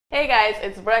Hey guys,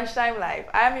 it's Brunch Time Live.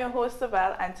 I'm your host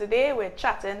Cevel, and today we're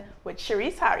chatting with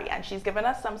Cherise Harry, and she's given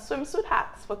us some swimsuit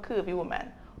hacks for curvy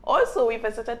women. Also, we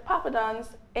visited Papa Don's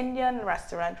Indian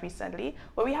restaurant recently,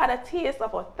 where we had a taste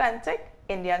of authentic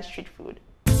Indian street food.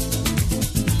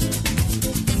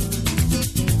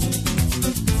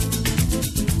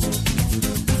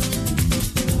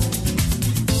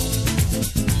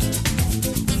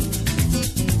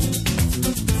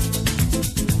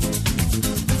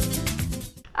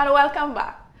 And welcome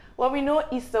back. Well, we know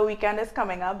Easter weekend is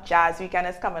coming up, Jazz weekend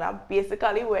is coming up.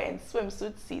 Basically, we're in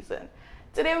swimsuit season.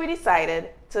 Today, we decided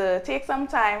to take some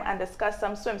time and discuss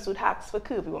some swimsuit hacks for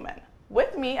curvy women.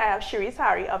 With me, I have Cherise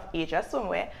Harry of Aja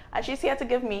Swimwear, and she's here to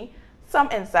give me some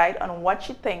insight on what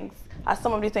she thinks are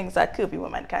some of the things that curvy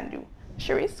women can do.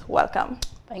 Cherise, welcome.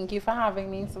 Thank you for having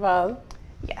me, Cevel.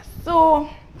 Yes, so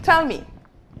tell me,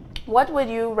 what would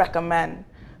you recommend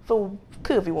for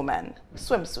curvy women,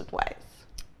 swimsuit-wise?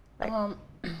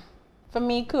 For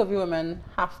me, curvy women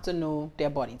have to know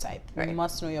their body type. Right. You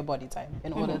must know your body type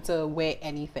in order to wear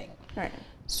anything. Right.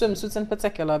 Swimsuits in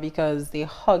particular because they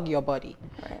hug your body.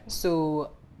 Right.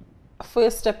 So,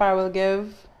 first tip I will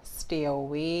give, stay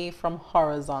away from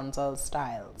horizontal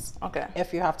styles. Okay.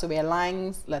 If you have to wear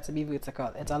lines, let it be vertical.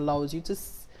 It allows you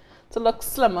to look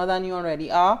slimmer than you already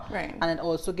are. Right. And it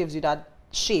also gives you that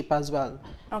shape as well.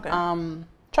 Okay.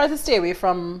 Try to stay away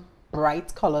from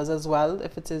bright colors as well.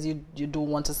 If it is you don't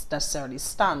want to necessarily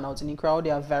stand out in the crowd,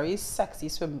 there are very sexy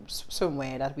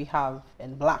swimwear that we have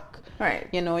in black. Right.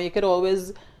 You know, you could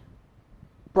always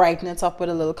brighten it up with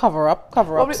a little cover-ups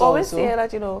Well, we always also. say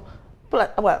that,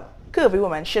 curvy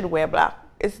women should wear black.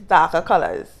 It's darker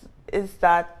colors. Is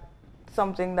that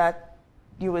something that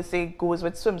you would say goes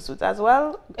with swimsuits as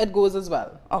well? It goes as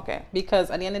well. Okay.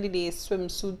 Because at the end of the day,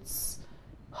 swimsuits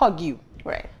hug you.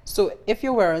 Right. So if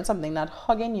you're wearing something that's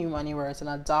hugging you and you wear it in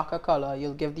a darker color,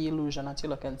 you'll give the illusion that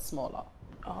you're looking smaller.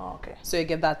 Oh, okay. So you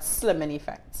get that slimming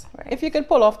effect. Right. If you could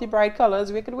pull off the bright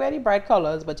colors, we could wear the bright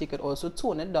colors, but you could also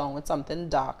tone it down with something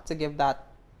dark to give that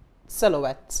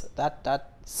silhouette, that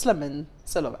slimming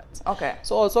silhouette. Okay.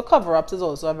 So also cover-ups is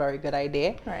also a very good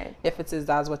idea. Right. If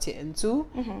that's what you're into.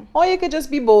 Or you could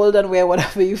just be bold and wear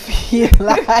whatever you feel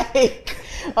like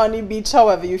on the beach,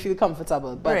 however you feel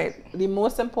comfortable. But Right. the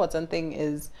most important thing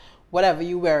is whatever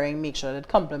you're wearing, make sure that it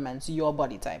complements your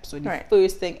body type. So the Right.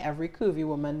 first thing every curvy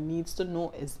woman needs to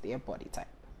know is their body type.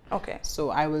 Okay.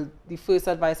 So the first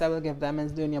advice I will give them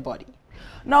is learn your body.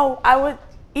 No, I would,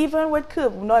 even with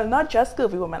not just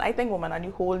curvy women, I think women on the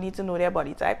whole need to know their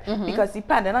body type, because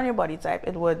depending on your body type,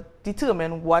 it would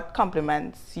determine what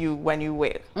complements you when you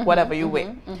wear whatever you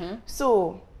wear.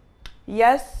 So,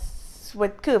 yes,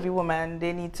 with curvy women,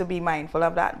 they need to be mindful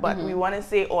of that, but we want to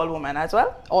say all women as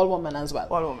well. All women as well.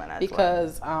 All women as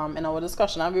because in our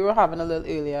discussion, and we were having a little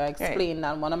earlier, I explained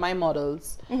that one of my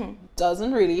models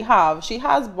doesn't really have, she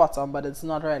has bottom, but it's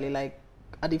not really like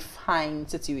a defined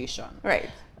situation. Right.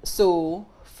 So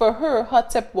for her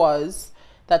tip was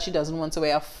that she doesn't want to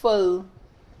wear a full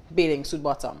bathing suit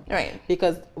bottom. Right.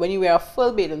 Because when you wear a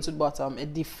full bathing suit bottom,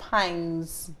 it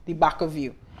defines the back of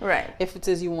you. Right. If it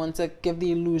is you want to give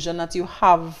the illusion that you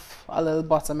have a little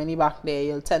bottom in the back there,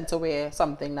 you'll tend to wear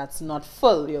something that's not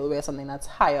full. You'll wear something that's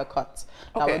higher cut.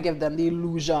 That will give them the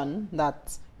illusion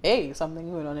that, hey, something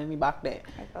going on in the back there.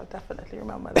 I'll definitely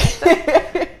remember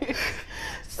that.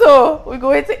 So we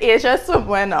go into Aja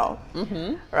Swimwear now.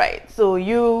 Right. So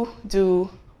you do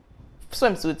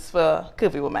swimsuits for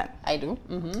curvy women. I do.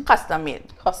 Custom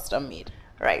made. Custom made.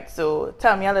 Right. So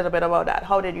tell me a little bit about that.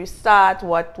 How did you start?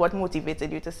 What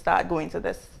motivated you to start going to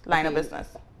this line of business?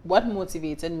 What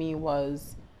motivated me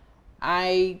was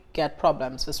I get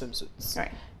problems for swimsuits.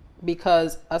 Right.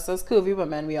 Because us as curvy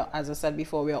women, we are, as I said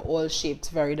before, we are all shaped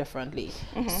very differently.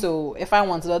 So if I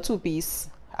wanted a two-piece,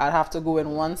 I'd have to go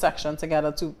in one section to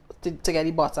get to get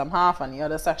the bottom half and the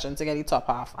other section to get the top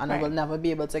half, and I will never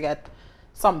be able to get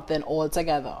something all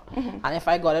together. And if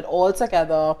I got it all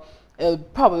together, it'll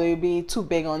probably be too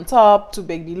big on top, too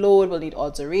big below. It will need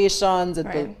alterations.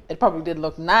 It probably did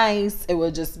look nice. It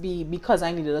will just be because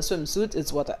I needed a swimsuit.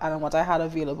 It's what I had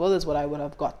available is what I would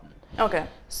have gotten. Okay.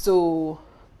 So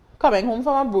coming home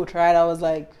from a boat ride, I was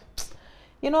like,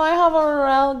 you know, I have a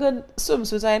real good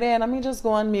swimsuit idea, and let me just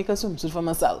go and make a swimsuit for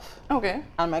myself. Okay.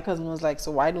 And my cousin was like,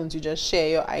 so why don't you just share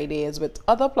your ideas with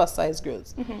other plus size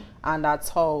girls? And that's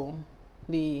how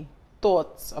the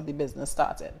thoughts of the business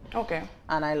started. Okay.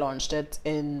 And I launched it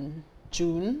in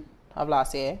June of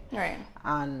last year. Right.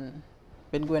 And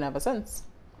been going ever since.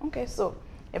 Okay, so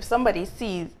if somebody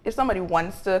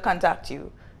wants to contact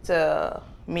you to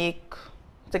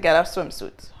get a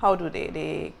swimsuit, how do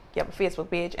they You have a Facebook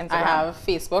page, Instagram? I have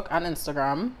Facebook and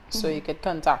Instagram. So you could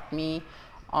contact me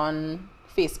on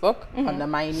Facebook under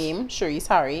my name, Cherise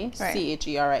Harry,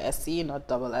 Cherisc, not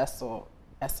double S or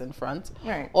S in front.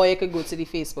 Right. Or you could go to the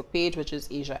Facebook page, which is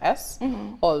Aja S.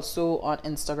 Also on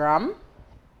Instagram,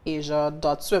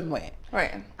 Aja.swimwear.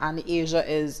 Right. And the Aja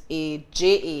is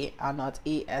AJA and not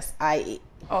ASIA.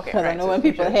 Okay. Because I know when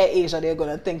people hear Asia, they're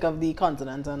going to think of the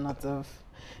continent and not of,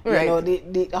 you know,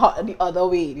 the other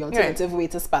way, the alternative way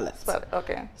to spell it.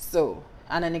 Okay. So,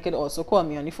 and then you could also call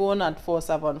me on the phone at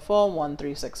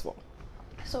 474-1364.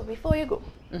 So before you go,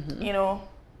 you know,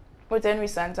 within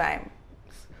recent times,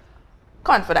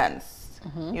 confidence.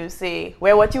 You say,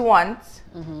 wear what you want.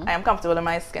 I am comfortable in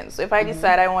my skin. So if I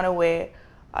decide I want to wear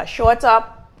a short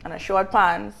top and a short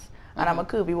pants, and I'm a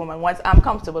curvy woman, once I'm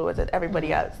comfortable with it,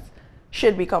 everybody else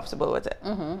should be comfortable with it.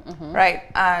 Right?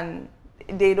 And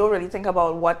they don't really think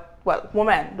about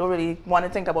women don't really want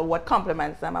to think about what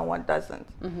compliments them and what doesn't.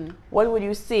 What would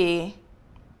you say?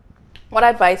 What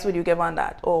advice would you give on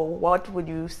that? Or what would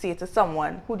you say to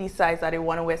someone who decides that they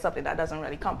want to wear something that doesn't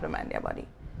really compliment their body?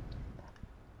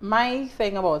 My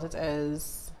thing about it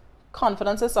is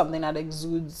confidence is something that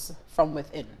exudes from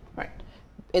within. Right.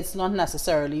 It's not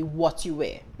necessarily what you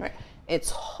wear. Right.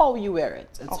 It's how you wear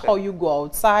it. It's how you go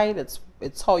outside.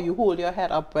 It's how you hold your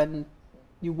head up when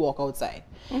you walk outside.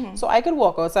 So I could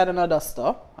walk outside in a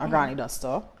duster, a granny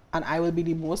duster, and I will be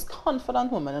the most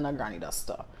confident woman in a granny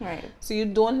duster. Right. So you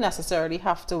don't necessarily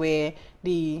have to wear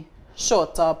the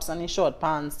short tops and the short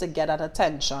pants to get that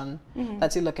attention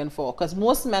that you're looking for. Because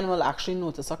most men will actually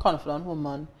notice a confident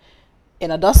woman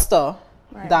in a duster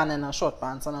than in a short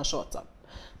pants and a short top.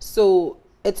 So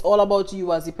it's all about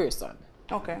you as a person.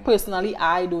 Okay. Personally,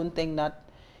 I don't think that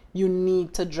you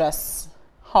need to dress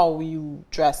how you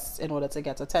dress in order to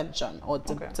get attention or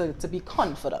to be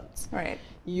confident. Right.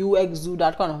 You exude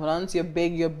that confidence. You're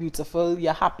big, you're beautiful,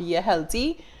 you're happy, you're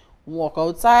healthy. Walk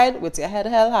outside with your head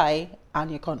held high and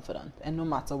you're confident, and no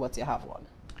matter what you have on.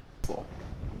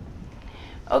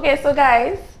 Okay, so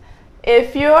guys,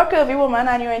 if you're a curvy woman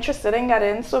and you're interested in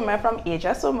getting swimwear from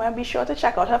Aja Swimwear, be sure to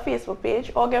check out her Facebook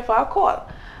page or give her a call.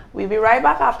 We'll be right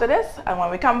back after this, and when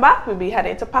we come back, we'll be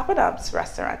heading to Papa Dub's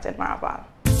restaurant in Maraval.